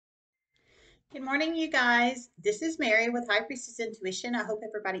Good morning, you guys. This is Mary with High Priestess Intuition. I hope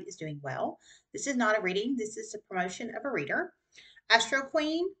everybody is doing well. This is not a reading, this is a promotion of a reader. Astro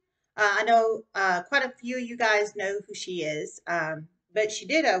Queen, I know quite a few of you guys know who she is, but she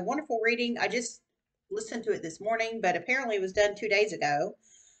did a wonderful reading. I just listened to it this morning, but apparently it was done 2 days ago.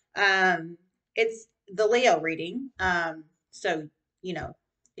 It's the Leo reading. So, you know,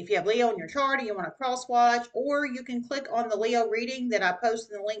 if you have Leo in your chart and you want to cross watch, or you can click on the Leo reading that I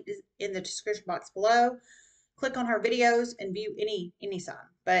post in the link in the description box below. Click on her videos and view any sign.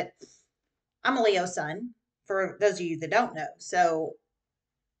 But I'm a Leo sun, for those of you that don't know. So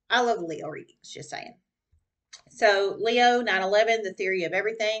I love Leo readings, just saying. So Leo 9/11, the theory of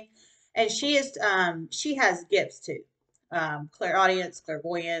everything. And she has gifts too. Clairaudience,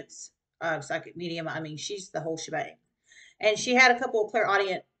 clairvoyance, psychic medium. I mean, she's the whole shebang. And she had a couple of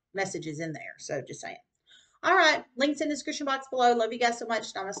clairaudient messages in there. So just saying. All right. Links in the description box below. Love you guys so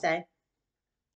much. Namaste.